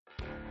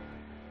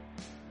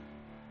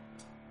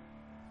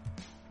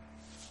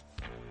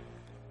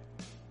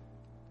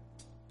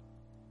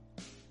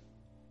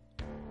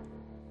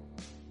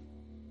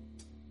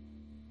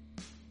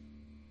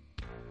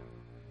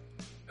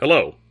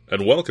Hello,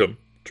 and welcome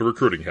to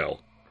Recruiting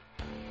Hell.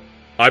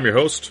 I'm your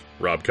host,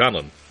 Rob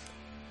Conlon,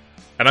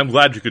 and I'm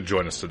glad you could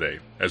join us today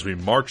as we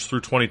march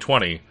through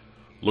 2020,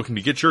 looking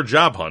to get your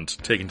job hunt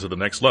taken to the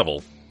next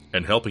level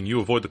and helping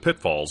you avoid the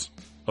pitfalls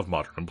of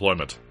modern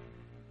employment.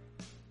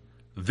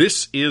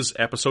 This is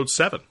episode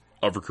 7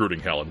 of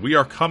Recruiting Hell, and we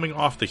are coming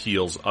off the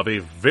heels of a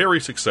very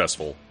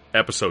successful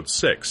episode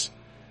 6,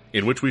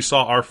 in which we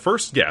saw our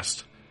first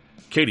guest,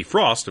 Katie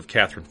Frost of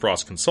Catherine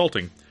Frost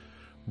Consulting,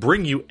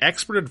 bring you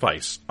expert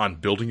advice on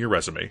building your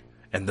resume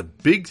and the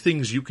big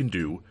things you can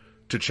do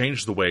to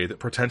change the way that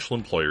potential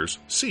employers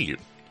see you.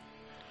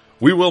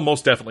 We will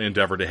most definitely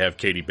endeavor to have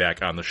Katie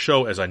back on the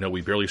show, as I know we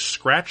barely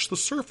scratched the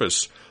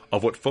surface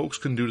of what folks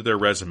can do to their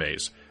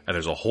resumes, and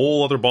there's a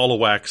whole other ball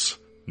of wax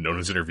known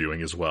as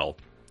interviewing as well.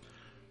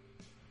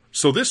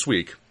 So this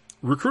week,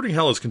 Recruiting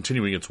Hell is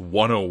continuing its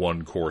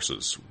 101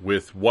 courses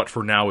with what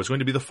for now is going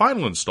to be the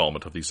final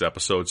installment of these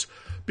episodes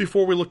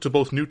before we look to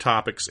both new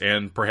topics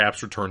and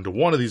perhaps return to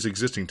one of these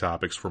existing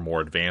topics for more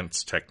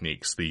advanced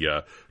techniques,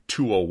 the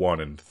 201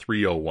 and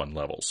 301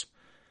 levels.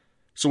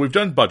 So we've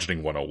done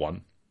Budgeting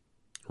 101.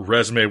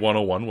 Resume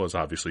 101 was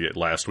obviously it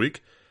last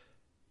week.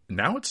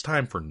 Now it's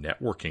time for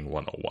Networking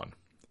 101.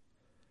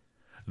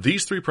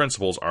 These three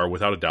principles are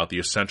without a doubt the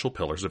essential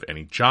pillars of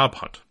any job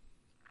hunt.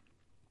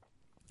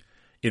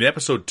 In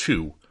episode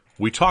 2,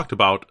 we talked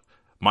about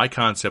my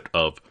concept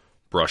of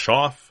brush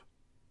off,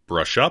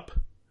 brush up,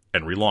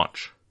 and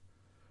relaunch.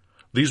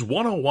 These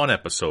 101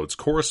 episodes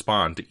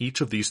correspond to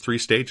each of these three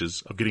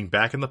stages of getting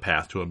back in the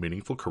path to a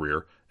meaningful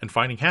career and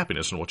finding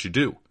happiness in what you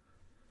do.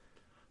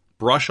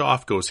 Brush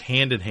off goes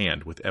hand in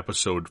hand with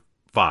episode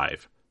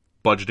 5,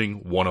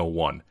 Budgeting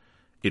 101.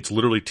 It's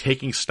literally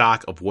taking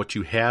stock of what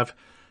you have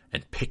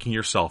and picking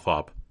yourself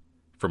up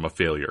from a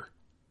failure.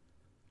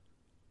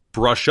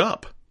 Brush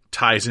up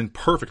ties in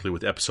perfectly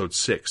with episode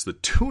 6, the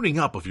tuning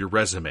up of your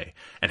resume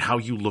and how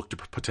you look to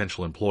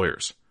potential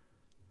employers.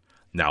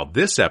 Now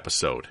this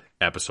episode,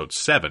 episode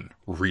 7,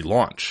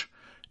 Relaunch,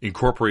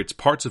 incorporates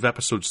parts of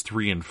episodes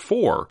 3 and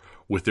 4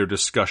 with their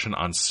discussion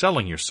on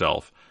selling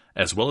yourself,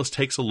 as well as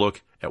takes a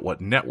look at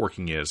what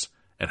networking is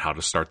and how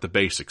to start the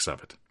basics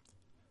of it.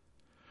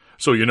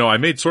 So, I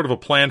made sort of a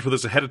plan for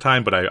this ahead of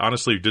time, but I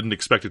honestly didn't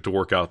expect it to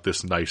work out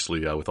this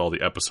nicely with all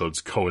the episodes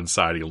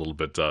coinciding a little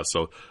bit.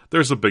 So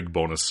there's a big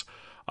bonus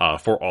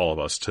for all of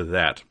us to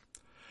that.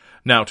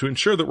 Now, to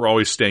ensure that we're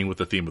always staying with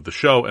the theme of the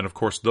show, and of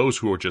course those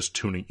who are just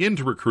tuning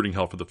into Recruiting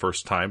Hell for the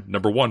first time,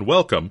 number 1,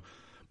 welcome.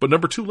 But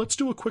number 2, let's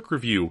do a quick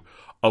review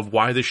of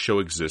why this show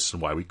exists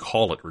and why we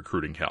call it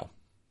Recruiting Hell.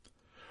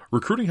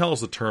 Recruiting Hell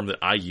is the term that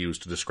I use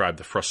to describe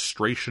the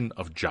frustration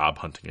of job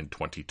hunting in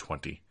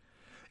 2020.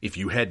 If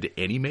you head to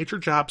any major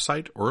job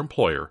site or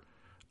employer,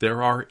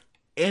 there are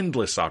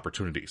endless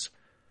opportunities,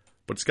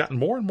 but it's gotten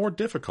more and more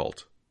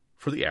difficult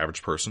for the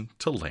average person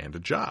to land a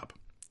job.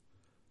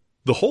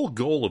 The whole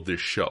goal of this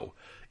show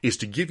is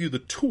to give you the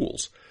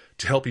tools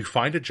to help you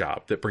find a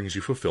job that brings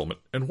you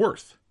fulfillment and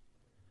worth.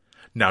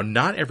 Now,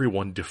 not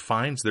everyone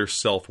defines their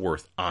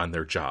self-worth on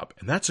their job,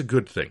 and that's a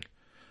good thing.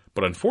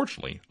 But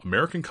unfortunately,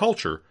 American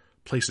culture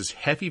places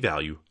heavy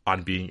value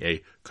on being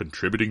a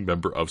contributing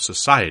member of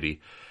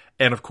society,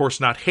 and of course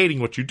not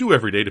hating what you do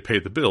every day to pay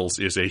the bills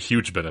is a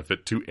huge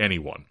benefit to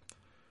anyone.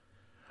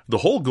 The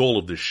whole goal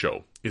of this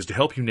show is to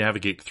help you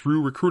navigate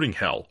through recruiting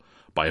hell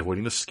by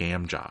avoiding the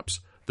scam jobs,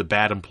 the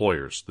bad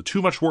employers, the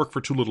too much work for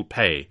too little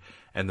pay,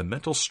 and the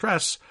mental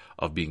stress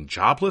of being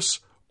jobless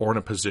or in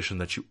a position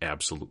that you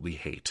absolutely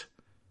hate.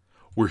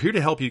 We're here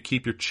to help you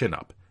keep your chin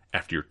up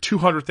after your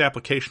 200th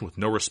application with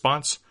no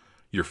response,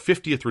 your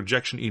 50th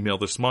rejection email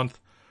this month,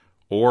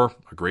 or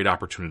a great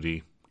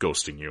opportunity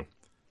ghosting you.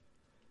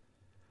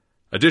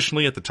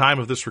 Additionally, at the time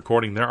of this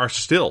recording, there are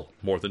still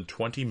more than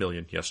 20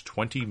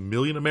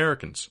 million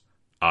Americans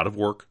out of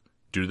work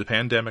due to the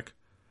pandemic,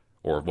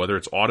 or whether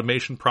it's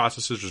automation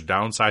processes or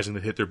downsizing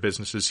that hit their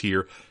businesses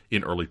here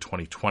in early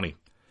 2020.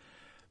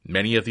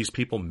 Many of these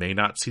people may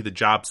not see the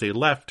jobs they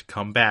left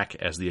come back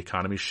as the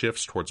economy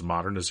shifts towards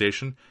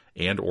modernization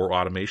and or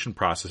automation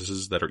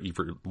processes that are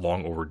either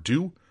long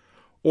overdue,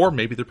 or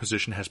maybe their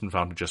position has been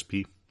found to just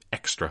be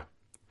extra.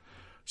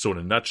 So in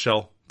a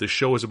nutshell, this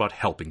show is about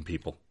helping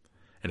people.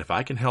 And if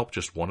I can help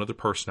just one other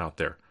person out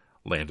there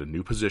land a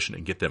new position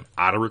and get them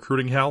out of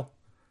recruiting hell,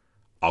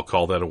 I'll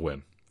call that a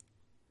win.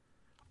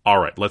 All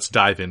right, let's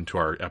dive into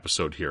our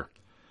episode here.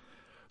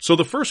 So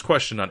the first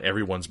question on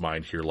everyone's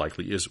mind here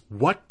likely is,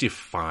 what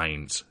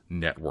defines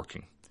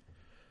networking?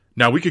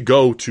 Now, we could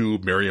go to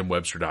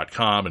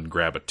Merriam-Webster.com and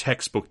grab a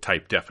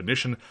textbook-type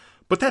definition,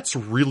 but that's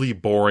really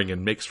boring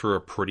and makes for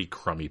a pretty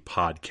crummy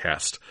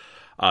podcast.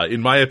 In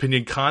my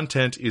opinion,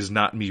 content is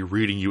not me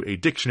reading you a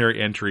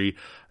dictionary entry.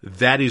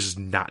 That is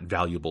not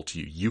valuable to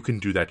you. You can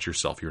do that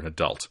yourself. You're an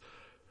adult.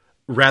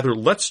 Rather,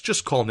 let's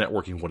just call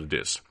networking what it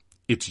is.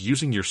 It's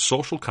using your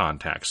social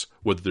contacts,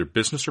 whether they're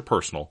business or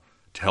personal,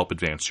 to help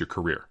advance your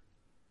career.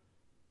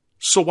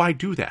 So why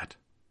do that?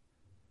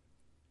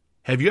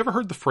 Have you ever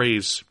heard the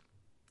phrase,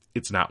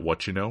 it's not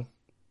what you know,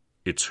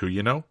 it's who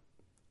you know?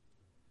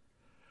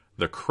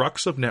 The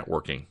crux of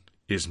networking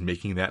is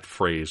making that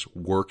phrase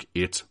work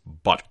its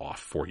butt off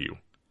for you.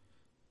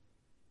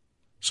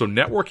 So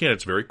networking at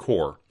its very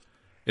core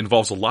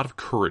involves a lot of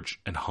courage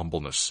and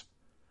humbleness.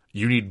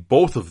 You need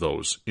both of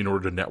those in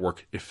order to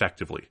network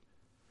effectively.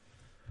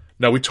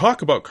 Now, we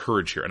talk about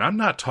courage here, and I'm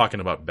not talking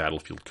about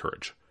battlefield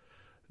courage.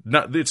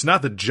 It's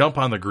not the jump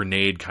on the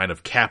grenade kind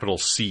of capital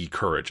C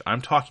courage.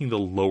 I'm talking the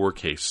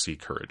lowercase c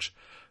courage.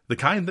 The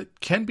kind that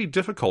can be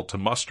difficult to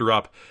muster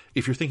up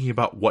if you're thinking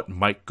about what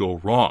might go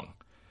wrong.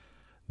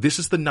 This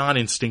is the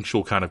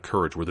non-instinctual kind of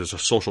courage where there's a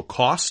social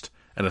cost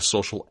and a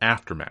social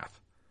aftermath.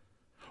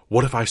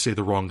 What if I say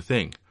the wrong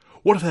thing?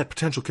 What if that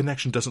potential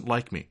connection doesn't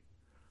like me?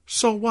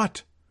 So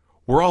what?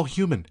 We're all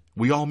human.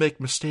 We all make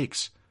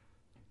mistakes.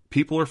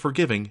 People are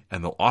forgiving,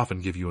 and they'll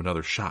often give you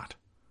another shot.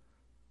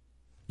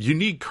 You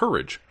need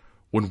courage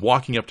when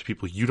walking up to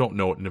people you don't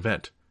know at an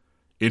event,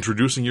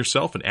 introducing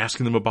yourself and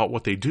asking them about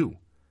what they do.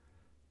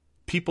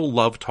 People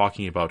love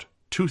talking about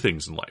two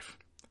things in life: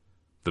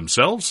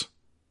 themselves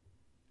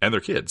and their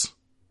kids.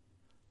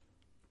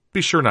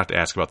 Be sure not to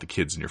ask about the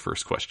kids in your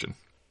first question.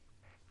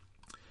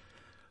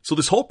 So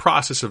this whole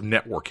process of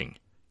networking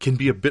can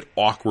be a bit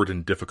awkward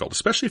and difficult,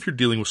 especially if you're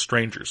dealing with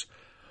strangers.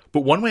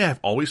 But one way I've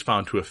always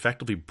found to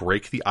effectively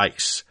break the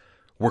ice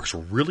works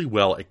really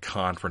well at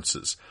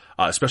conferences,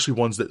 especially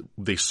ones that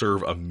they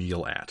serve a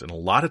meal at. And a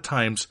lot of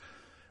times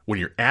when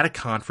you're at a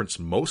conference,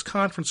 most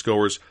conference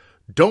goers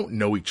don't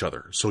know each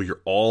other, so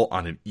you're all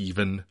on an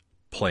even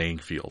playing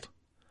field.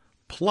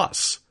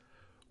 Plus,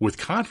 with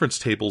conference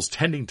tables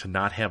tending to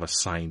not have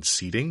assigned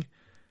seating,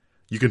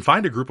 you can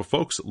find a group of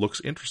folks that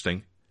looks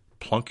interesting,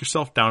 plunk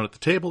yourself down at the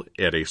table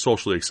at a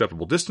socially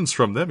acceptable distance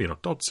from them.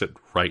 Don't sit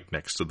right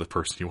next to the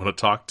person you want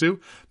to talk to,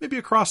 maybe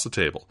across the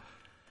table.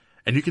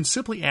 And you can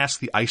simply ask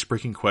the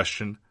ice-breaking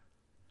question,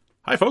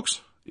 "Hi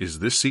folks, is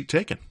this seat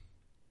taken?"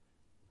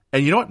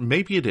 And you know what?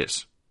 Maybe it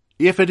is.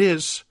 If it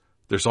is,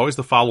 there's always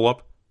the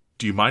follow-up,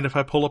 "Do you mind if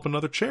I pull up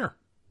another chair?"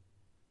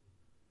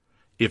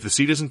 If the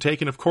seat isn't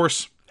taken, of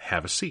course,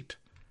 have a seat.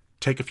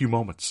 Take a few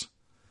moments.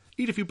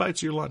 Eat a few bites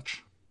of your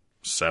lunch.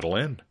 Settle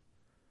in.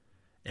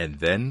 And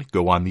then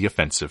go on the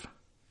offensive.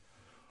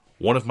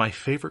 One of my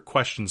favorite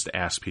questions to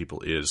ask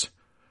people is,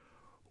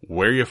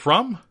 "Where are you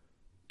from?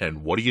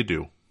 And what do you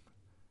do?"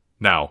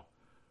 Now,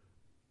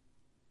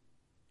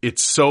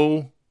 it's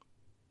so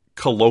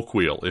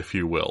colloquial, if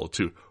you will,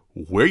 to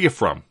 "where you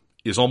from"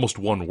 is almost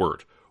one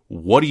word.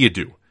 "What do you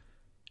do"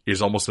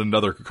 is almost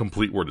another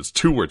complete word. It's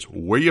two words.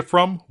 Where you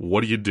from?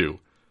 What do you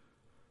do?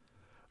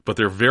 But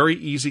they're very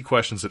easy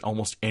questions that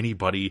almost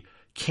anybody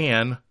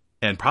can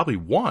and probably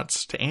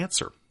wants to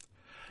answer.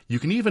 You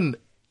can even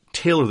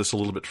tailor this a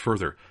little bit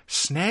further.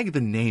 Snag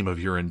the name of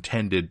your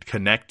intended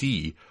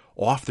connectee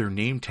off their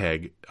name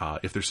tag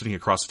if they're sitting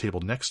across the table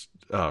next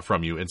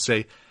from you and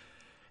say,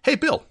 "Hey,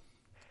 Bill,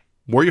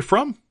 where are you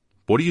from?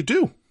 What do you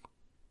do?"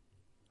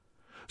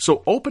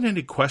 So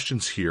open-ended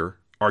questions here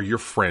are your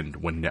friend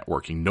when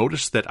networking.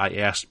 Notice that I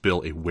asked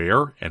Bill a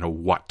where and a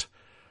what.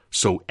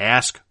 So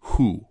ask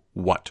who,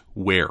 what,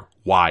 where,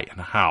 why,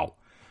 and how.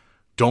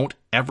 Don't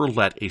ever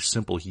let a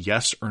simple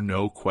yes or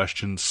no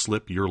question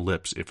slip your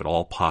lips if at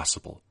all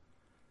possible.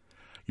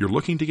 You're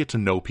looking to get to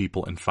know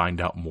people and find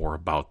out more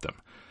about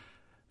them.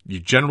 You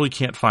generally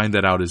can't find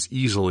that out as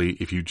easily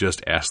if you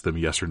just ask them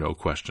yes or no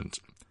questions.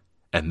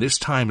 And this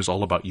time is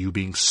all about you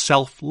being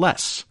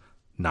selfless,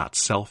 not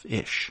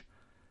selfish.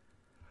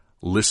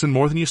 Listen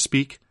more than you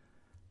speak,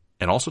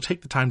 and also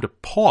take the time to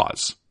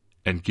pause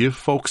and give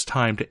folks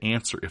time to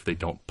answer if they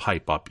don't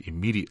pipe up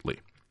immediately.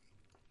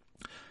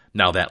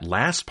 Now, that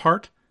last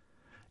part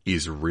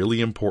is really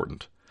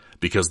important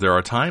because there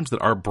are times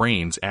that our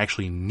brains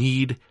actually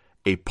need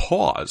a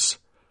pause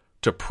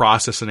to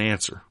process an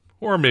answer.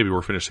 Or maybe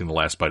we're finishing the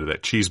last bite of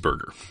that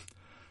cheeseburger.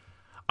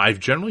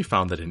 I've generally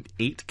found that an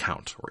 8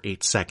 count, or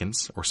 8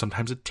 seconds, or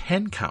sometimes a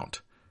 10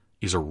 count,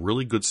 is a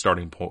really good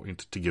starting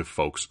point to give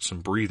folks some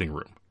breathing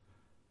room.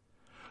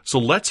 So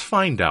let's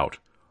find out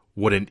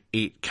what an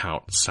 8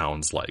 count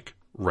sounds like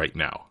right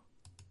now.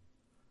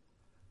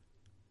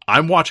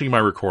 I'm watching my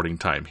recording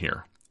time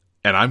here,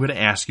 and I'm going to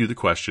ask you the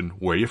question,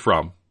 where are you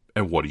from,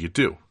 and what do you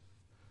do?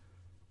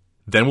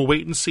 Then we'll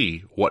wait and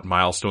see what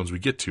milestones we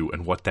get to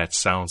and what that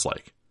sounds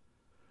like.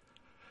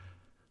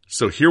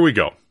 So here we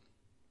go.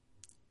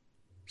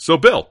 So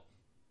Bill,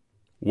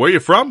 where are you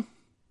from,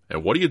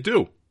 and what do you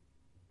do?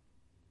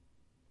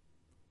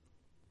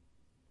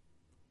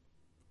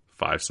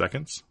 5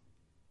 seconds.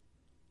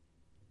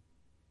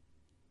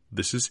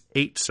 This is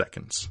 8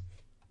 seconds.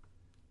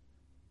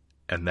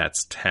 And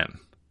that's 10.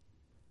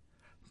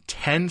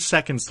 10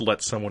 seconds to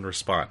let someone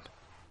respond.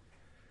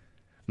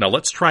 Now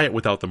let's try it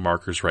without the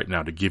markers right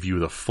now to give you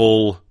the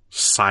full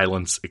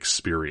silence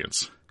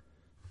experience.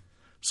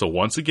 So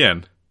once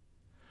again,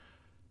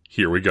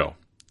 here we go.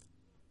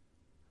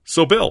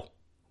 So Bill,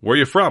 where are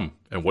you from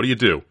and what do you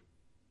do?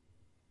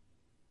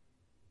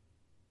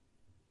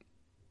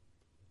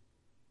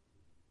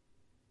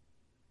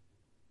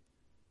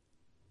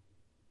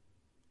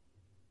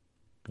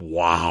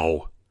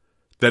 Wow.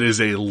 That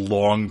is a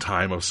long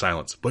time of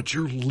silence, but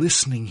you're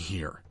listening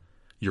here.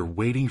 You're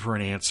waiting for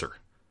an answer.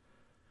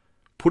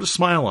 Put a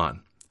smile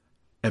on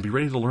and be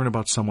ready to learn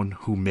about someone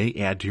who may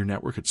add to your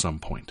network at some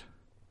point.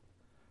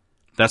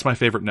 That's my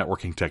favorite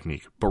networking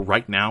technique. But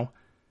right now,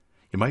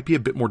 it might be a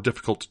bit more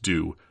difficult to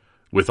do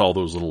with all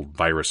those little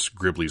virus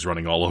gribblies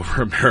running all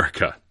over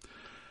America.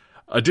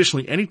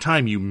 Additionally,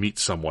 anytime you meet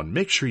someone,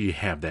 make sure you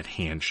have that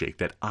handshake,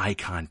 that eye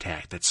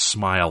contact, that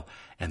smile,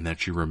 and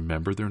that you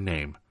remember their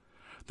name.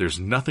 There's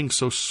nothing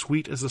so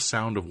sweet as the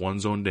sound of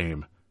one's own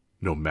name,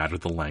 no matter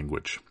the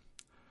language.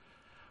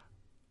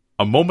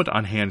 A moment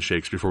on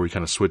handshakes before we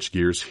kind of switch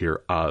gears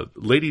here.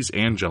 Ladies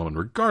and gentlemen,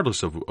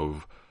 regardless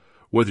of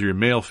whether you're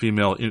male,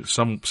 female,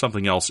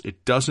 something else,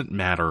 it doesn't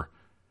matter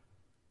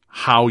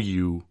how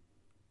you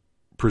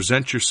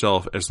present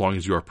yourself as long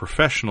as you are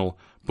professional.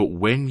 But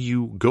when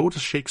you go to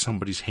shake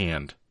somebody's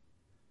hand,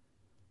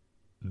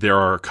 there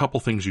are a couple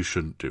things you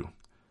shouldn't do.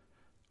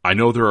 I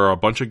know there are a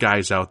bunch of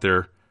guys out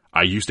there,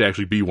 I used to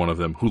actually be one of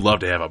them, who love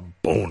to have a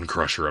bone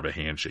crusher of a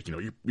handshake. You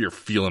know, you're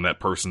feeling that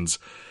person's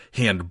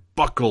hand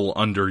buckle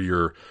under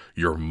your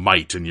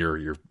might, and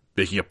you're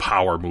making a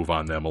power move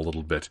on them a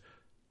little bit.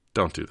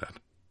 Don't do that.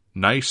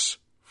 Nice,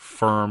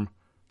 firm,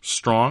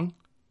 strong,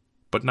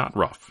 but not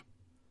rough.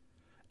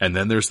 And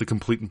then there's the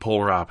complete and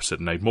polar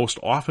opposite. And I most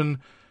often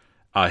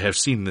have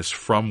seen this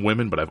from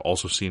women, but I've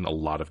also seen a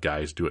lot of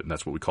guys do it, and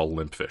that's what we call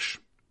limp fish.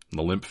 And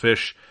the limp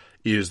fish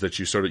is that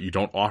you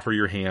don't offer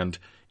your hand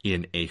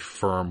in a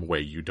firm way.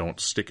 You don't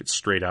stick it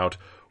straight out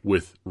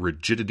with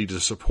rigidity to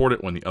support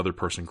it when the other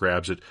person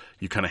grabs it.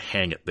 You kind of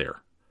hang it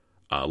there,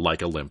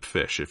 like a limp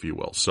fish, if you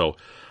will. So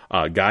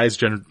guys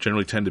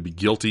generally tend to be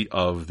guilty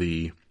of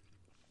the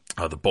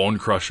bone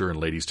crusher,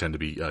 and ladies tend to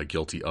be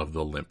guilty of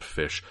the limp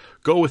fish.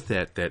 Go with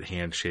that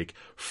handshake,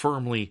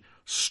 firmly,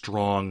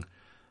 strong,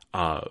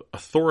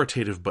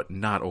 authoritative, but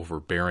not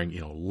overbearing.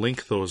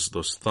 Link those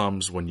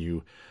thumbs when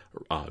you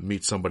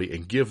meet somebody,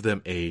 and give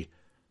them a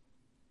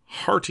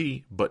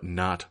hearty but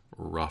not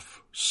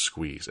rough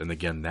squeeze. And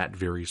again, that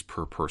varies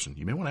per person.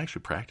 You may want to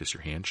actually practice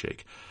your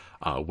handshake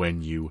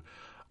when you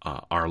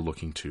are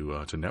looking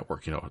to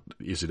network.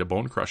 Is it a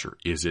bone crusher?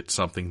 Is it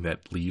something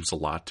that leaves a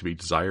lot to be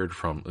desired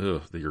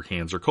from your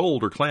hands are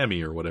cold or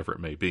clammy or whatever it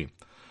may be?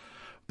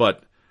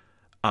 But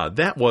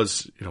that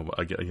was,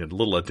 again, a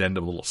little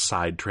addendum, a little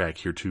sidetrack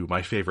here to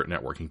my favorite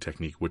networking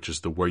technique, which is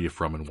the where you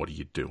from and what do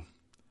you do.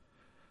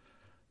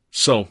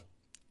 So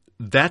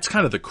that's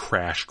kind of the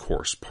crash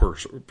course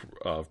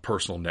of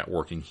personal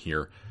networking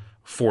here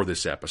for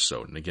this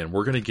episode. And again,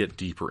 we're going to get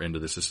deeper into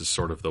this. This is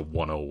sort of the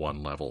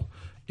 101 level,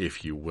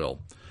 if you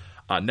will.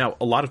 Now,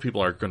 a lot of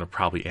people are going to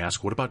probably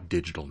ask, what about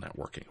digital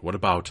networking? What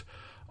about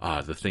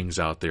the things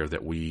out there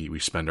that we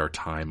spend our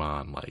time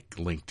on, like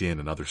LinkedIn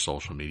and other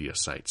social media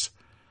sites?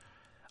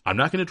 I'm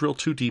not going to drill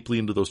too deeply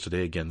into those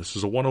today. Again, this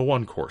is a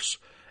 101 course.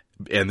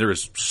 And there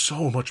is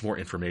so much more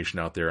information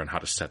out there on how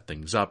to set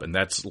things up. And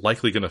that's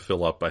likely going to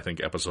fill up, I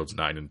think, episodes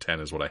 9 and 10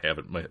 is what I have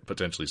it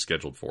potentially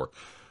scheduled for.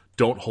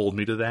 Don't hold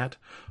me to that.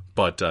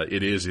 But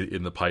it is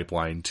in the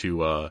pipeline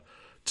to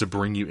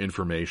bring you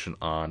information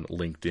on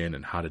LinkedIn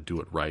and how to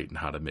do it right and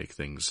how to make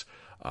things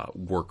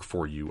work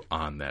for you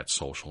on that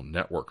social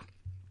network.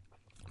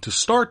 To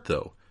start,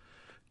 though,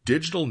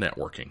 digital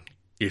networking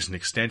is an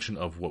extension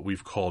of what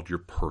we've called your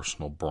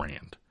personal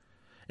brand.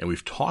 And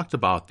we've talked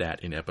about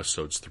that in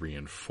episodes 3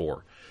 and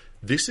 4.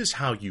 This is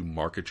how you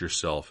market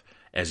yourself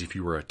as if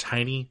you were a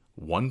tiny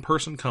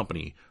one-person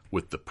company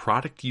with the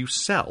product you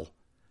sell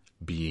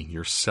being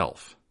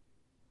yourself.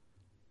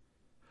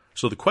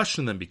 So the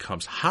question then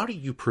becomes, how do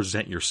you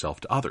present yourself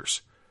to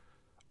others?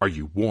 Are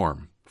you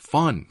warm,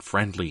 fun,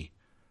 friendly,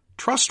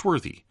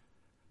 trustworthy?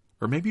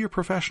 Or maybe you're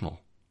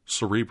professional,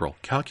 cerebral,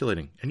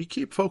 calculating, and you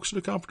keep folks at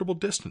a comfortable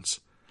distance.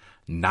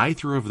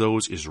 Neither of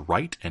those is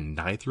right and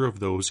neither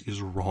of those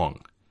is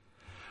wrong.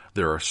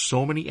 There are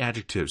so many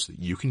adjectives that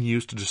you can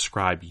use to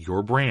describe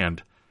your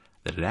brand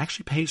that it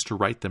actually pays to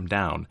write them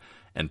down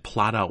and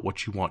plot out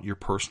what you want your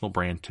personal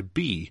brand to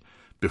be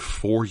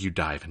before you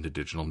dive into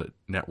digital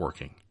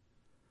networking.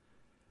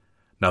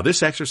 Now,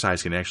 this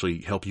exercise can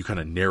actually help you kind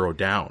of narrow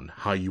down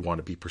how you want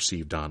to be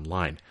perceived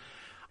online.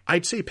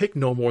 I'd say pick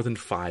no more than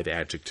 5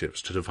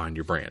 adjectives to define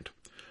your brand.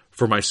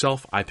 For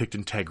myself, I picked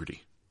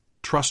integrity,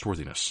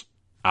 trustworthiness,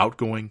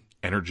 outgoing,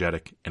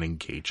 energetic, and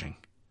engaging.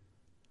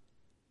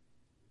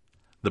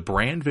 The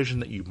brand vision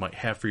that you might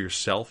have for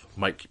yourself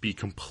might be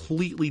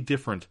completely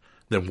different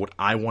than what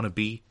I want to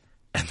be,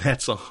 and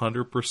that's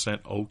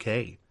 100%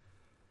 okay.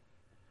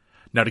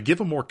 Now, to give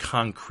a more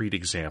concrete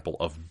example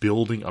of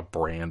building a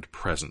brand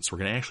presence, we're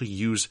going to actually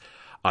use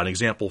an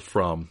example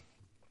from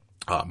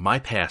my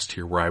past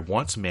here, where I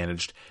once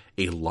managed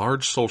a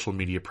large social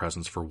media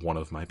presence for one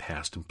of my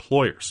past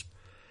employers.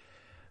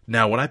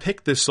 Now, when I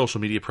picked this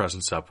social media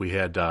presence up, we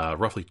had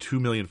roughly 2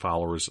 million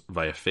followers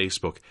via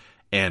Facebook,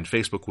 and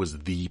Facebook was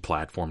the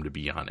platform to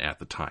be on at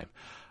the time.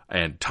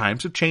 And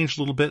times have changed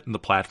a little bit, and the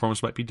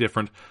platforms might be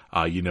different.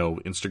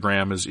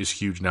 Instagram is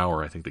huge now,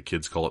 or I think the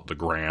kids call it the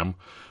gram.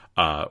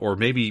 Or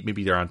maybe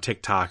they're on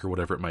TikTok or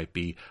whatever it might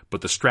be.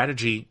 But the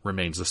strategy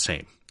remains the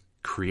same.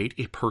 Create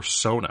a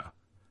persona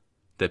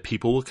that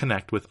people will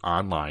connect with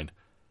online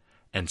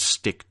and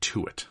stick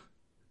to it.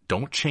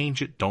 Don't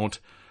change it.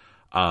 Don't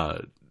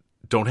have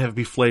it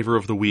be flavor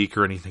of the week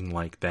or anything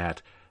like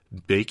that.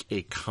 Make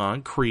a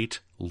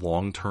concrete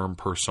long-term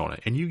persona.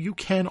 And you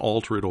can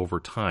alter it over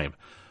time.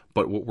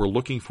 But what we're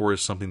looking for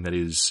is something that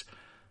is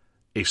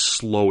a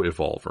slow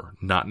evolver,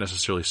 not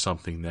necessarily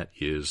something that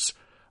is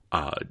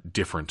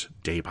different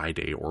day by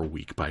day or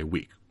week by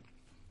week.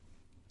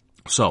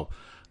 So,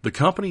 the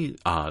company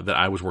that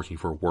I was working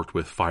for worked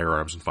with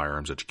firearms and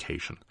firearms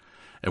education.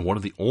 And one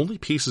of the only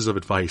pieces of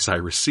advice I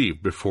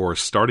received before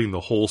starting the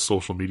whole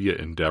social media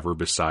endeavor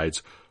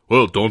besides,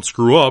 well, don't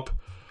screw up,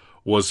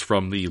 was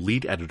from the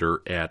lead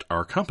editor at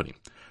our company.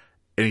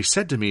 And he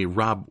said to me,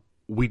 Rob,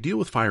 we deal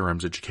with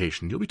firearms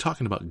education. You'll be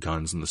talking about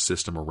guns and the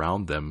system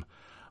around them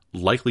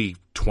likely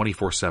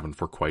 24/7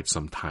 for quite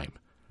some time.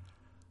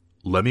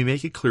 Let me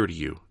make it clear to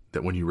you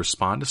that when you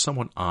respond to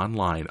someone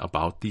online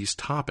about these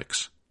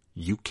topics,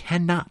 you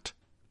cannot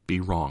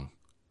be wrong.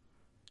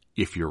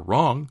 If you're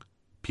wrong,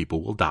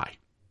 people will die.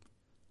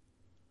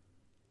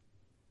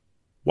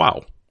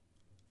 Wow.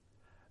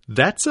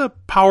 That's a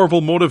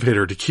powerful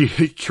motivator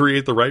to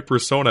create the right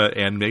persona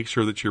and make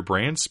sure that your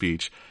brand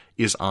speech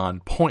is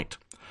on point.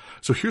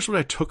 So here's what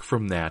I took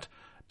from that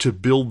to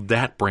build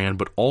that brand,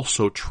 but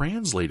also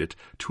translate it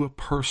to a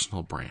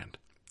personal brand.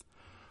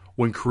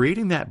 When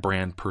creating that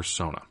brand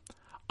persona,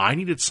 I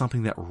needed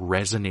something that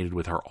resonated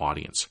with our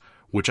audience,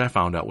 which I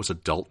found out was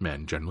adult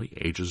men, generally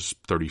ages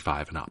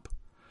 35 and up.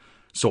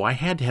 So I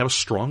had to have a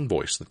strong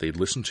voice that they'd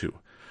listen to,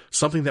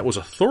 something that was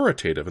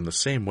authoritative in the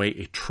same way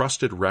a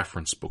trusted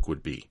reference book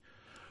would be.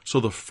 So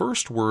the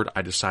first word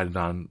I decided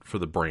on for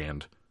the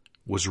brand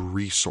was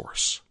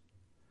resource,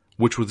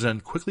 which was then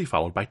quickly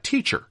followed by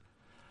teacher,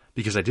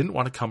 because I didn't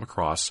want to come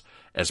across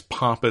as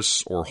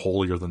pompous or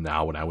holier than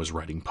thou when I was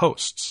writing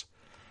posts.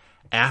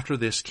 After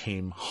this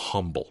came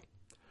humble,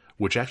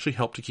 which actually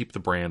helped to keep the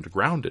brand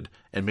grounded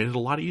and made it a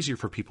lot easier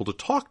for people to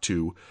talk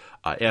to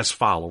as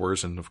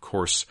followers, and of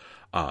course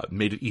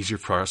made it easier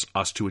for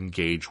us to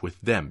engage with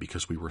them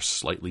because we were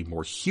slightly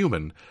more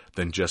human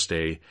than just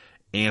a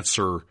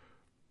answer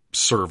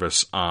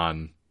service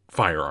on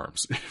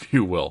firearms, if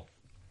you will.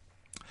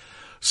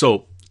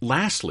 So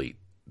lastly,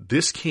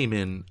 this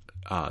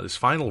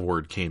final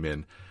word came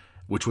in,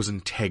 which was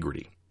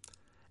integrity.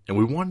 And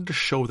we wanted to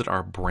show that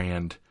our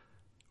brand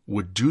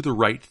would do the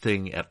right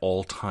thing at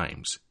all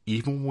times,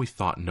 even when we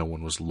thought no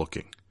one was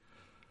looking.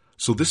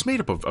 So this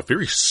made up a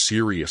very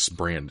serious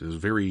brand. It was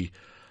very,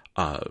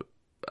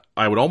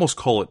 I would almost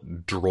call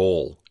it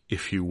droll,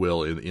 if you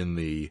will, in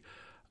the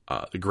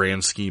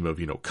grand scheme of,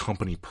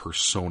 company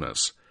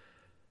personas.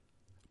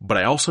 But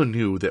I also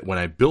knew that when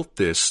I built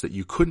this, that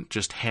you couldn't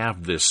just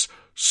have this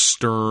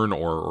stern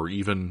or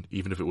even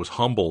if it was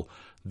humble,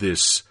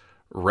 this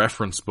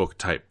reference book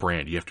type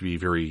brand. You have to be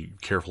very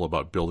careful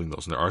about building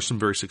those. And there are some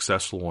very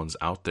successful ones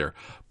out there.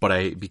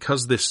 But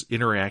because this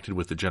interacted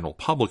with the general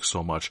public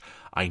so much,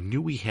 I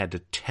knew we had to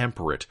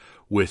temper it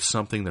with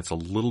something that's a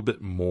little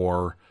bit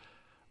more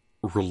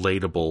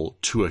relatable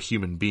to a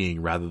human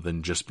being rather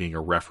than just being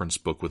a reference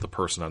book with a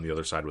person on the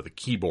other side with a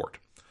keyboard.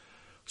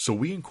 So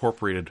we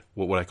incorporated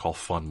what I call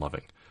fun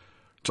loving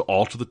to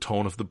alter the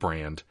tone of the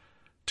brand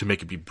to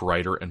make it be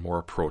brighter and more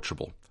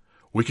approachable.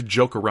 We could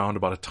joke around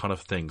about a ton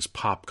of things,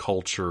 pop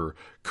culture,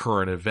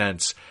 current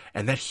events,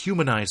 and that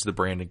humanized the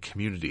brand and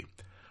community.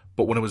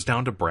 But when it was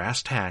down to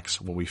brass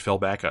tacks, when we fell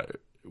back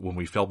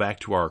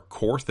to our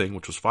core thing,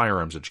 which was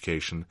firearms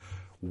education,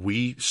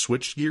 we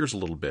switched gears a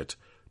little bit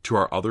to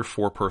our other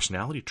 4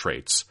 personality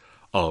traits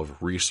of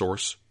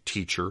resource,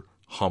 teacher,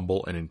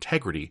 humble, and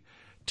integrity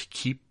to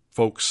keep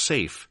folks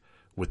safe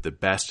with the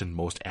best and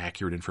most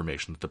accurate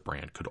information that the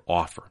brand could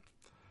offer.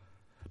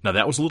 Now,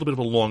 that was a little bit of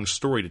a long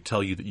story to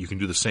tell you that you can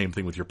do the same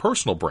thing with your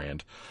personal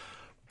brand,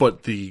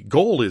 but the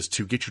goal is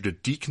to get you to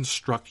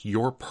deconstruct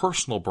your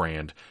personal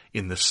brand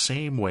in the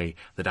same way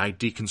that I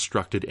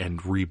deconstructed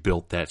and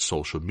rebuilt that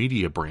social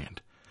media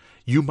brand.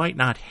 You might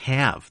not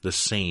have the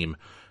same,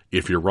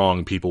 if you're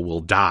wrong, people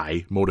will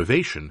die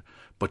motivation,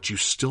 but you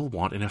still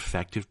want an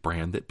effective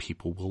brand that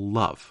people will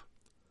love.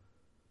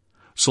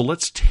 So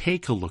let's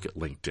take a look at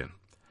LinkedIn.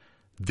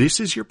 This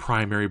is your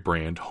primary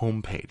brand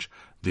homepage.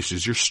 This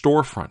is your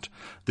storefront.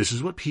 This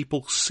is what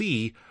people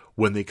see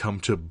when they come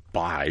to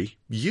buy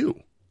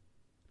you.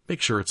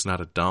 Make sure it's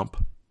not a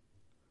dump.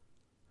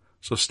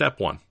 So step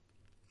 1.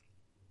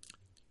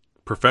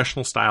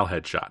 Professional style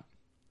headshot.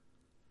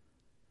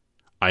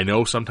 I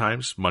know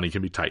sometimes money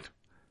can be tight,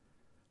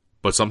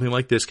 but something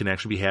like this can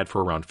actually be had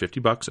for around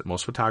 $50 at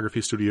most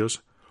photography studios,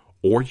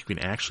 or you can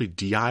actually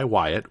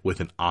DIY it with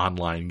an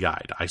online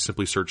guide. I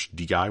simply searched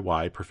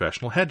DIY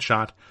professional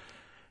headshot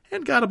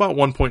and got about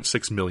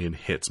 1.6 million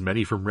hits,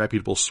 many from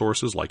reputable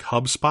sources like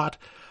HubSpot.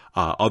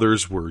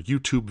 Others were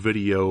YouTube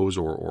videos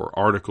or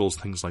articles,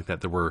 things like that.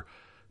 There were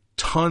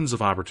tons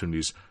of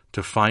opportunities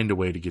to find a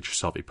way to get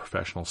yourself a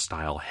professional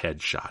style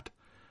headshot.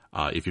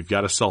 If you've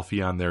got a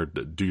selfie on there,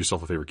 do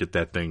yourself a favor, get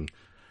that thing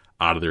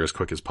out of there as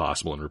quick as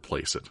possible and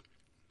replace it.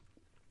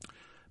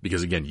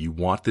 Because again, you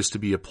want this to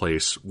be a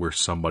place where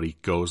somebody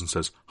goes and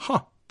says,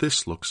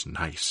 this looks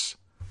nice.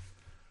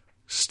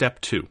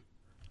 Step 2,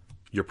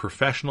 your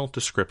professional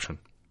description.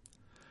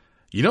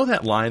 You know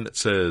that line that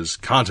says,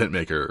 content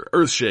maker,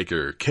 earth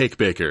shaker, cake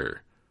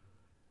baker?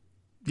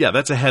 Yeah,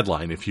 that's a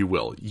headline, if you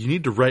will. You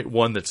need to write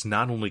one that's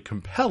not only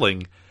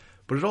compelling,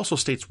 but it also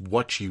states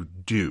what you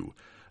do.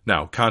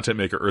 Now, content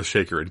maker, earth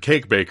shaker, and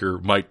cake baker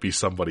might be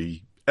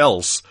somebody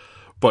else,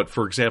 but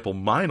for example,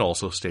 mine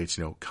also states,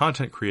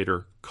 content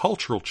creator,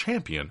 cultural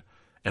champion,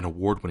 and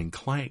award-winning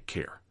client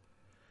care.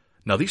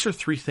 Now, these are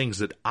 3 things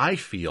that I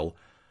feel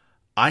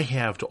I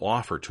have to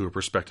offer to a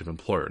prospective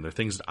employer, and they're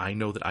things that I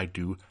know that I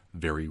do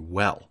very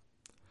well.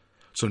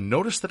 So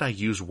notice that I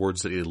use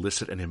words that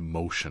elicit an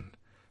emotion.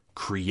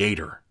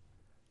 Creator,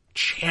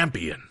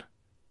 champion,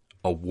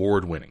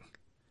 award-winning.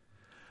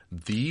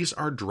 These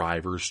are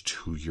drivers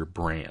to your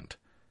brand.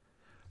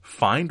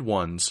 Find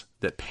ones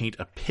that paint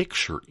a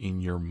picture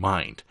in your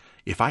mind.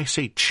 If I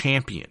say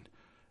champion,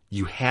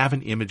 you have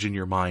an image in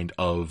your mind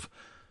of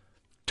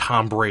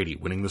Tom Brady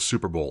winning the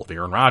Super Bowl,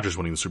 Aaron Rodgers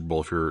winning the Super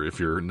Bowl if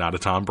you're not a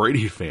Tom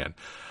Brady fan.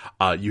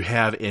 You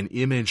have an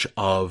image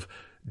of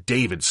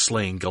David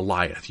slaying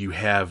Goliath. You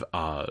have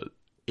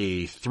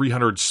a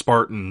 300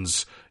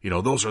 Spartans,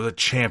 those are the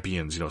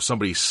champions,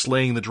 somebody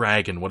slaying the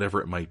dragon,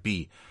 whatever it might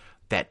be.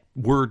 That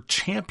word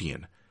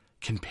champion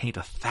can paint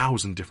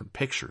 1,000 different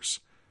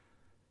pictures.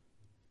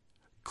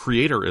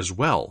 Creator as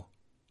well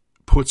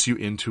puts you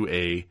into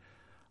a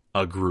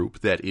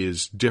group that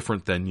is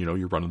different than,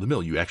 your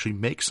run-of-the-mill. You actually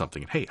make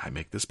something. Hey, I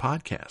make this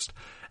podcast.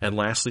 And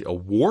lastly,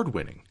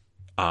 award-winning.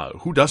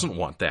 Who doesn't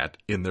want that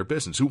in their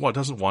business? Who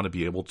doesn't want to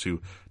be able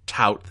to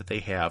tout that they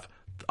have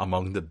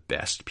among the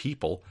best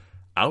people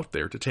out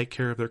there to take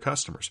care of their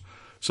customers?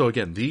 So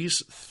again,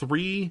 these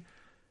 3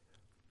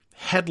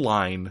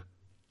 headline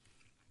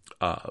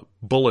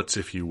bullets,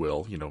 if you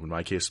will, in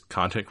my case,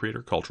 content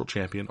creator, cultural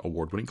champion,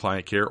 award-winning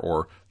client care,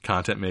 or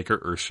content maker,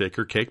 earth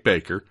shaker, cake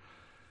baker,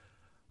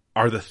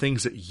 are the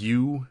things that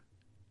you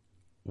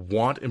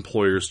want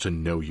employers to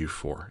know you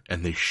for,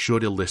 and they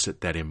should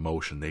elicit that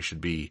emotion. They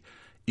should be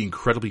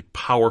incredibly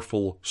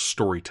powerful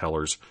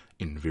storytellers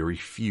in very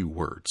few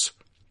words.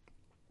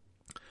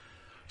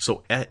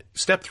 So at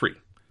step 3,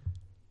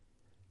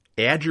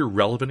 add your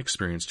relevant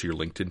experience to your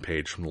LinkedIn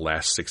page from the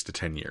last 6 to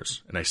 10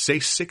 years. And I say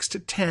 6 to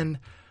 10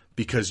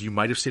 because you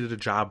might have stayed at a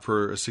job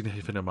for a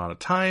significant amount of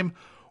time,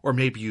 or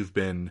maybe you've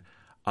been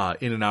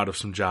in and out of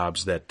some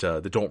jobs that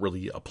don't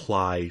really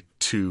apply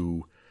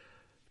to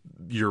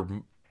your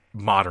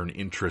modern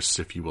interests,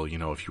 if you will.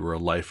 If you were a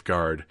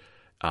lifeguard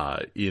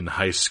in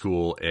high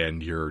school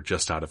and you're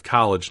just out of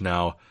college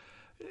now,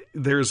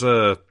 there's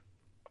a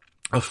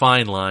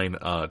fine line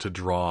to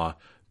draw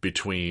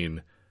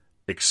between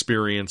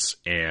experience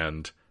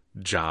and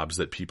jobs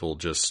that people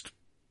just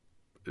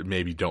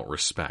maybe don't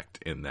respect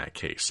in that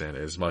case. And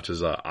as much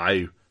as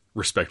I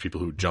respect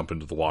people who jump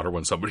into the water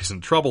when somebody's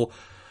in trouble,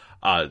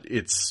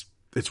 it's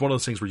one of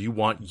those things where you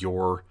want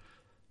your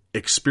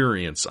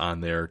experience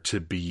on there to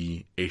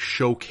be a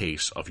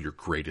showcase of your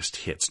greatest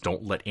hits.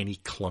 Don't let any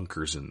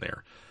clunkers in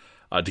there.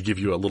 To give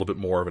you a little bit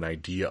more of an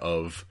idea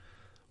of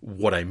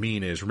what I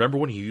mean is, remember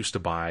when you used to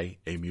buy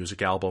a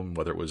music album,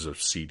 whether it was a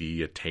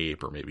CD, a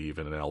tape, or maybe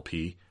even an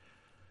LP?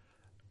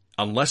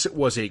 Unless it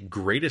was a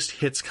greatest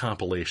hits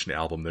compilation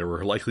album, there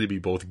were likely to be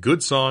both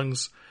good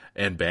songs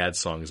and bad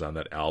songs on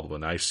that album.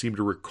 And I seem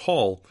to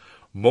recall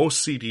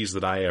most CDs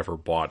that I ever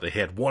bought, they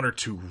had 1 or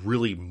 2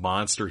 really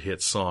monster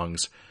hit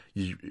songs.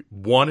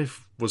 One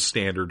was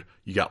standard.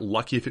 You got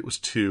lucky if it was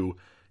 2.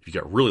 If you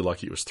got really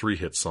lucky, it was 3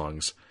 hit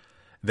songs.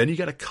 Then you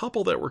got a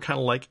couple that were kind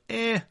of like,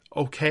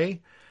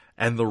 okay.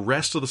 And the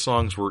rest of the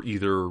songs were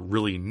either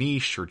really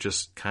niche or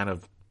just kind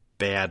of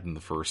bad in the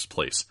first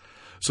place.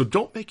 So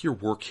don't make your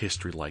work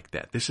history like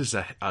that. This is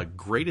a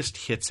greatest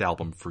hits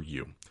album for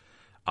you.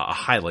 A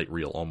highlight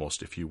reel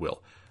almost, if you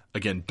will.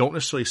 Again, don't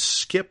necessarily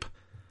skip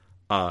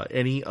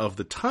any of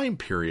the time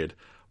period,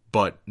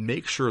 but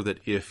make sure that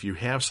if you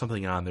have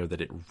something on there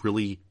that it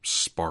really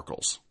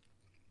sparkles.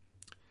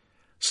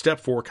 Step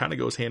 4 kind of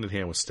goes hand in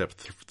hand with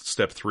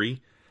step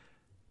 3.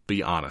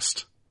 Be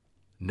honest.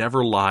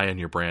 Never lie on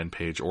your brand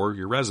page or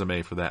your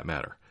resume for that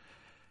matter.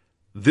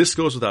 This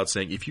goes without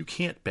saying, if you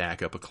can't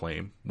back up a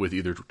claim with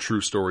either true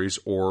stories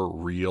or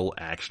real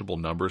actionable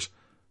numbers,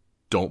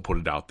 don't put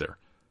it out there.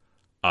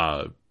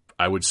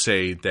 I would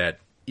say that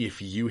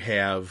if you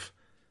have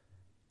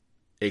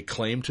a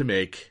claim to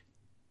make,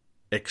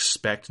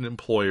 expect an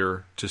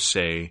employer to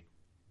say,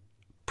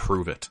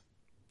 prove it.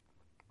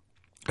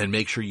 And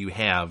make sure you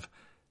have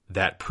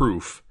that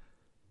proof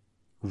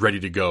ready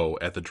to go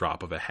at the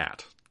drop of a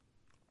hat.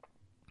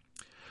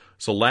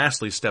 So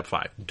lastly, step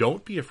 5,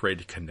 don't be afraid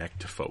to connect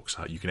to folks.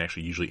 You can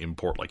actually usually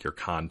import like your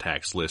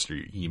contacts list or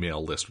your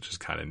email list, which is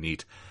kind of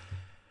neat.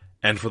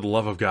 And for the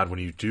love of God, when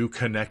you do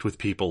connect with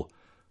people,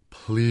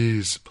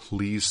 please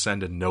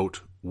send a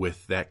note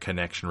with that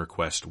connection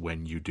request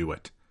when you do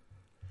it.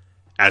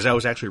 As I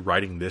was actually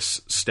writing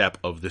this step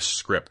of this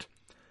script,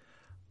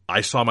 I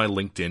saw my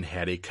LinkedIn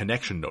had a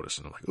connection notice,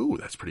 and I'm like, ooh,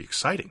 that's pretty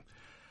exciting.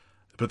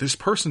 But this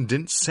person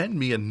didn't send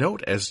me a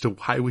note as to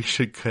why we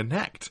should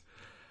connect.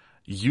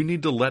 you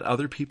need to let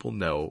other people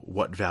know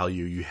what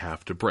value you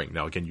have to bring.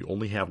 Now, again, you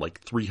only have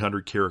like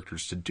 300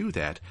 characters to do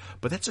that,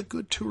 but that's a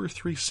good 2 or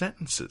 3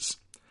 sentences.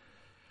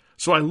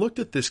 So I looked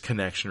at this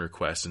connection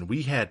request, and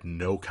we had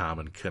no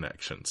common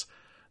connections.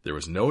 There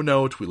was no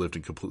note. We lived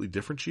in completely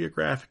different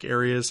geographic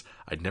areas.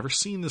 I'd never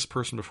seen this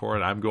person before,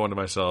 and I'm going to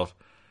myself,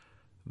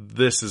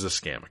 this is a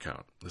scam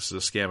account. This is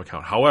a scam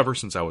account. However,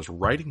 since I was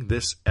writing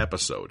this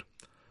episode,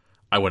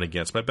 I went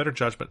against my better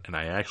judgment, and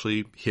I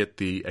actually hit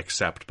the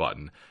accept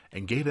button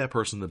and gave that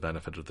person the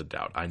benefit of the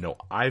doubt. I know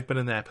I've been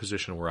in that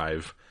position where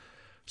I've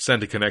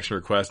sent a connection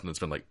request, and it's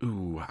been like,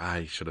 ooh,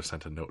 I should have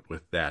sent a note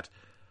with that.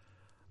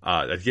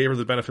 I gave her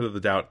the benefit of the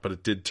doubt, but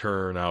it did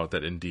turn out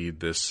that indeed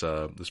this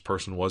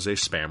person was a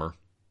spammer.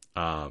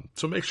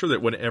 So make sure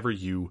that whenever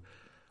you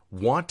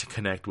want to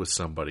connect with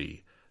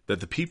somebody, that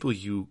the people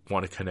you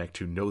want to connect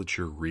to know that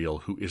you're real,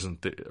 who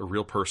isn't a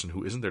real person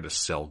who isn't there to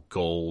sell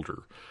gold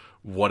or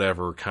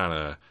whatever kind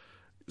of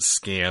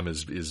scam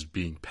is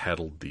being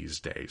peddled these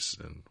days.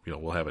 And,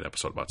 we'll have an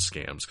episode about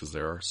scams because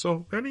there are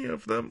so many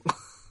of them.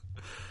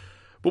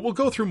 But we'll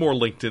go through more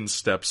LinkedIn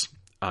steps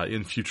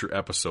in future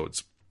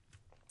episodes.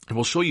 And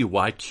we'll show you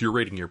why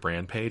curating your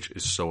brand page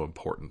is so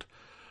important.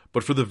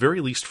 But for the very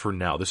least for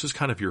now, this is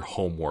kind of your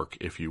homework,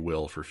 if you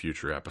will, for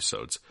future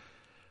episodes.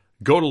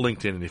 Go to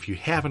LinkedIn, and if you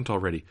haven't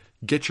already,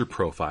 get your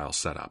profile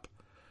set up.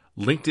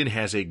 LinkedIn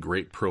has a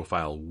great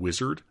profile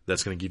wizard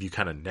that's going to give you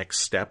kind of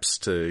next steps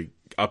to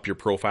up your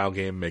profile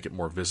game, make it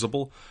more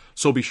visible.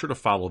 So be sure to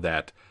follow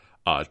that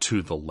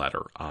to the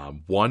letter.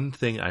 One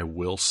thing I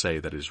will say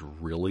that is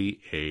really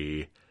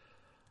a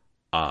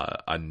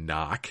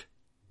knock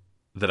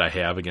that I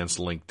have against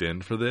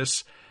LinkedIn for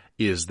this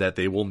is that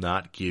they will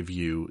not give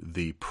you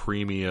the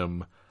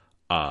premium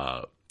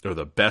or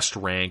the best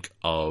rank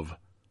of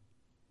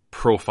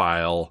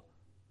profile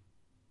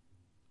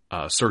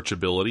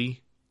searchability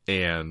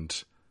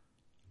and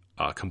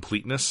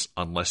completeness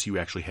unless you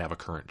actually have a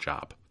current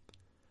job.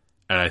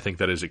 And I think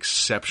that is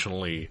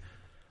exceptionally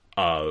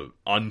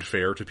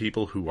unfair to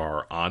people who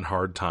are on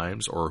hard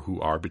times or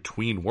who are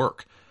between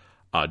work.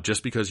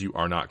 Just because you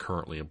are not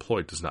currently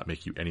employed does not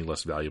make you any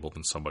less valuable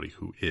than somebody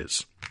who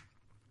is.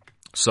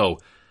 So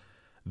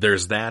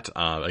there's that.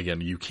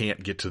 Again, you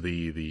can't get to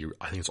the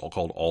I think it's all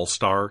called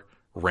all-star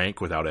rank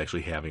without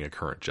actually having a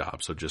current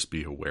job. So just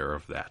be aware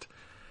of that.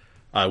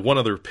 One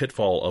other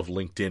pitfall of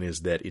LinkedIn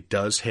is that it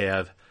does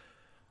have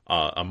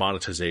a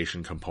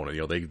monetization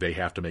component. They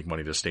have to make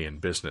money to stay in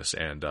business.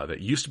 And that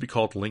used to be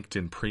called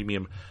LinkedIn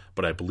Premium,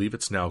 but I believe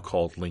it's now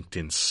called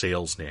LinkedIn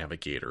Sales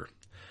Navigator.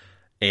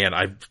 And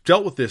I've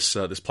dealt with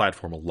this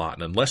platform a lot.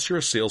 And unless you're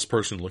a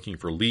salesperson looking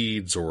for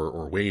leads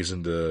or ways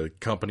into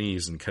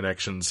companies and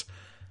connections,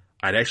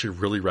 I'd actually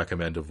really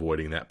recommend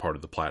avoiding that part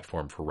of the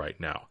platform for right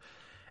now.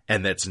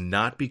 And that's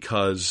not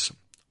because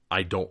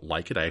I don't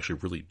like it. I actually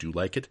really do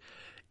like it.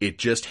 It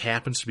just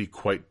happens to be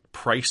quite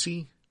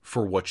pricey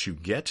for what you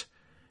get.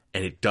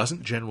 And it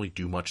doesn't generally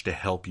do much to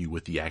help you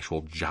with the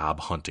actual job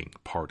hunting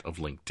part of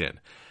LinkedIn.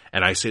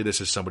 And I say this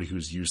as somebody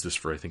who's used this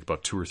for, I think,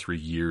 about 2 or 3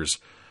 years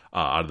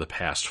out of the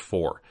past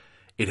 4.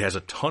 It has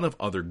a ton of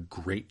other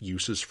great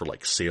uses for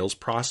like sales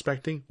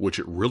prospecting, which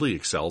it really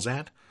excels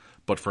at.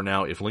 But for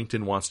now, if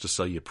LinkedIn wants to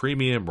sell you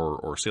Premium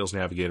or Sales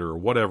Navigator or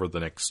whatever the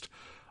next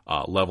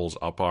levels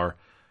up are,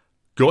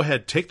 go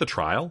ahead, take the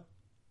trial,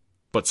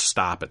 but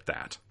stop at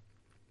that.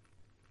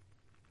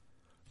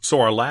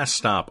 So our last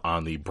stop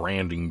on the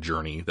branding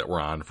journey that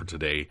we're on for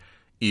today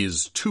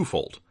is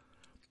twofold,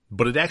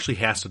 but it actually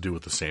has to do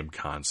with the same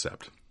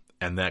concept.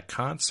 And that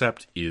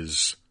concept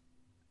is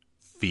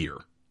fear.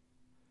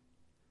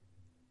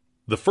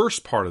 The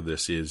first part of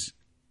this is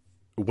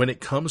when it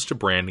comes to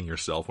branding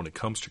yourself, when it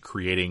comes to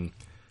creating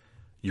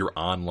your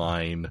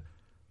online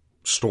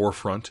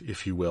storefront,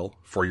 if you will,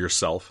 for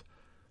yourself,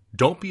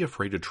 don't be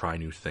afraid to try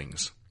new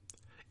things.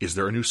 Is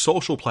there a new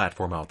social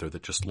platform out there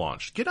that just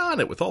launched? Get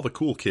on it with all the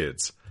cool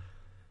kids.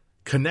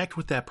 Connect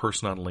with that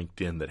person on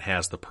LinkedIn that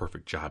has the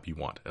perfect job you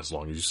want, as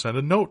long as you send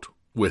a note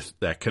with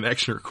that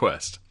connection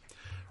request.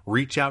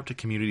 Reach out to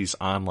communities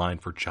online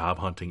for job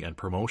hunting and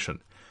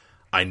promotion.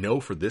 I know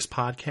for this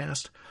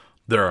podcast,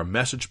 there are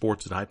message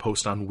boards that I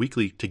post on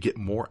weekly to get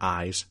more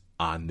eyes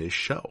on this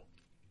show.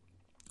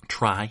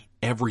 Try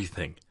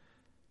everything.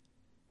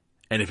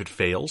 And if it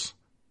fails,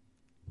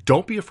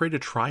 don't be afraid to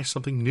try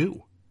something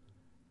new.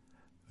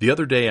 The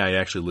other day, I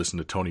actually listened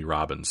to Tony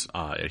Robbins.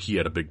 He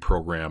had a big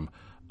program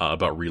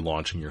about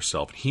relaunching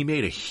yourself. He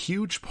made a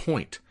huge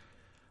point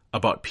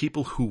about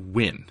people who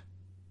win.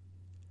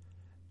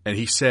 And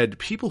he said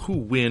people who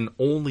win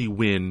only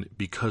win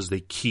because they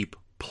keep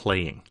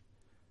playing.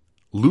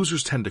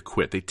 Losers tend to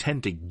quit. They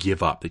tend to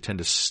give up. They tend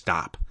to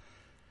stop.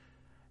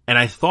 And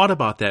I thought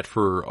about that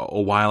for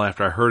a while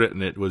after I heard it,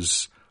 and it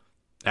was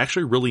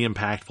actually really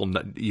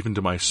impactful, even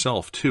to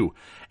myself, too.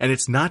 And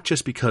it's not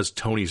just because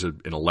Tony's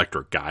an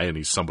electric guy and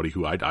he's somebody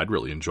who I'd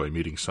really enjoy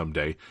meeting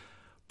someday,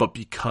 but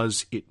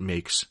because it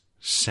makes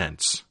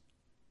sense.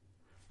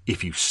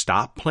 If you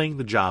stop playing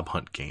the job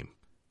hunt game,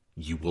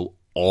 you will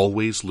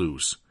always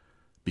lose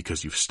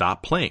because you've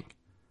stopped playing,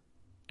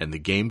 and the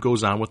game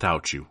goes on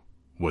without you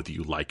whether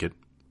you like it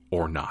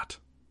or not.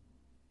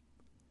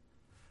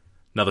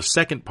 Now, the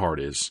second part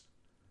is,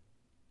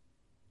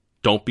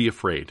 don't be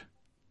afraid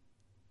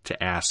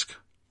to ask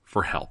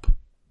for help.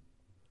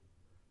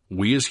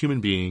 We as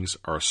human beings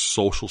are a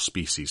social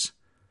species.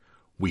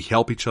 We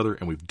help each other,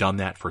 and we've done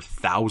that for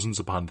thousands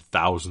upon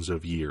thousands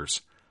of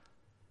years.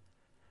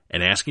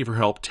 And asking for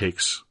help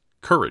takes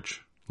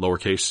courage,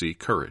 lowercase c,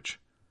 courage,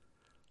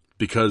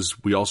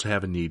 because we also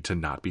have a need to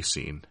not be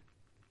seen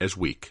as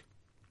weak.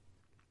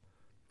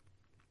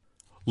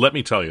 Let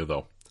me tell you,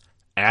 though,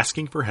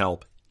 asking for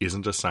help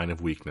isn't a sign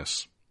of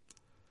weakness.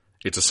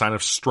 It's a sign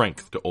of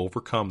strength to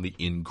overcome the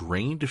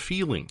ingrained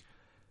feeling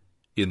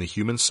in the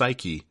human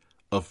psyche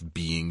of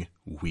being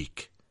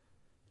weak.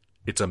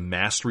 It's a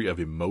mastery of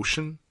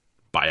emotion,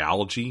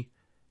 biology,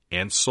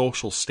 and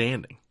social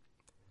standing.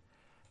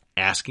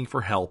 Asking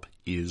for help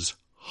is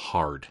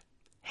hard.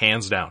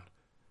 Hands down.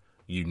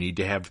 You need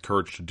to have the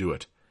courage to do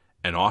it.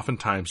 And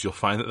oftentimes you'll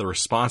find that the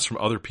response from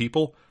other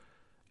people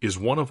is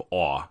one of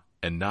awe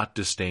and not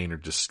disdain or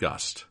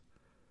disgust.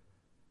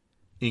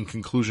 In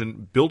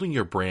conclusion, building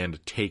your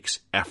brand takes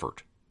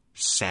effort,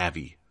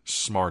 savvy,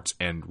 smarts,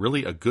 and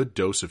really a good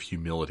dose of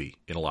humility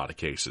in a lot of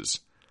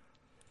cases.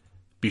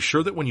 Be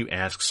sure that when you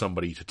ask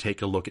somebody to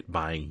take a look at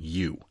buying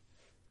you,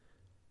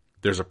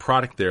 there's a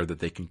product there that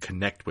they can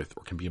connect with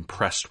or can be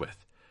impressed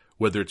with,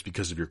 whether it's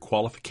because of your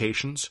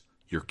qualifications,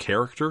 your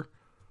character,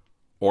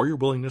 or your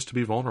willingness to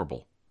be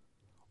vulnerable.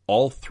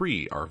 All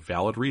three are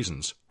valid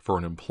reasons for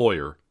an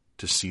employer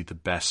to see the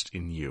best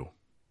in you.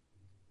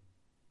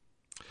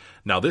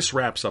 Now, this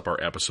wraps up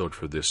our episode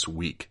for this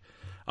week.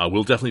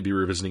 We'll definitely be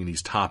revisiting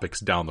these topics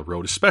down the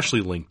road,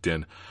 especially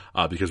LinkedIn,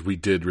 because we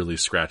did really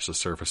scratch the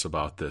surface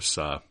about this.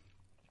 The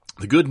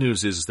good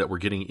news is that we're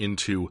getting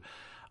into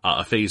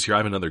a phase here. I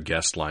have another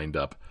guest lined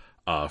up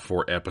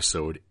for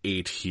episode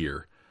 8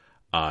 here,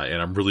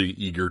 and I'm really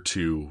eager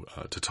to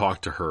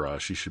talk to her.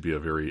 She should be a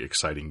very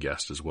exciting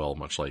guest as well,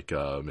 much like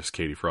Miss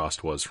Katie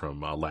Frost was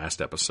from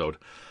last episode.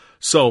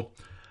 So,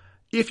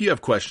 if you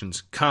have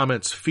questions,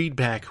 comments,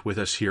 feedback with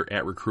us here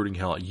at Recruiting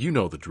Hell, you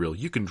know the drill.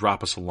 You can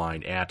drop us a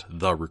line at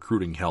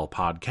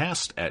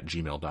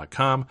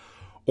therecruitinghellpodcast@gmail.com,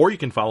 or you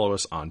can follow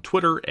us on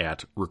Twitter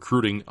at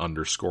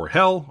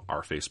recruiting_hell,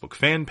 our Facebook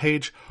fan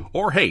page,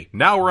 or hey,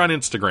 now we're on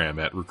Instagram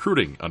at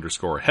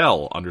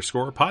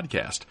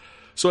recruiting_hell_podcast.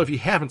 So if you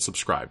haven't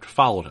subscribed,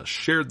 followed us,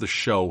 shared the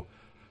show,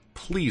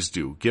 please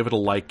do. Give it a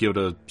like, give it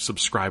a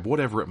subscribe,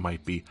 whatever it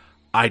might be.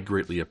 I'd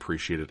greatly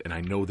appreciate it, and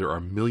I know there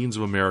are millions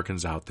of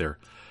Americans out there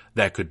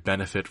that could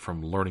benefit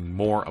from learning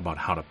more about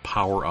how to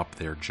power up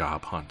their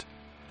job hunt.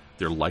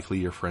 They're likely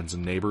your friends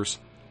and neighbors.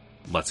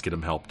 Let's get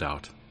them helped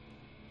out.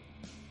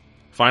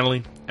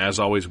 Finally, as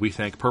always, we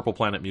thank Purple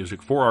Planet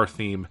Music for our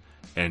theme,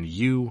 and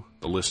you,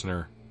 the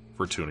listener,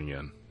 for tuning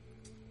in.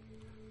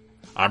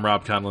 I'm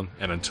Rob Conlon,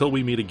 and until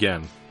we meet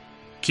again,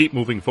 keep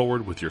moving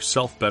forward with your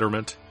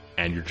self-betterment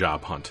and your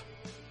job hunt.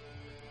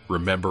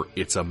 Remember,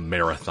 it's a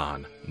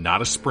marathon,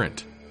 not a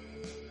sprint.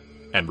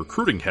 And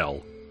Recruiting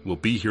Hell will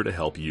be here to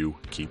help you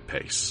keep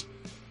pace.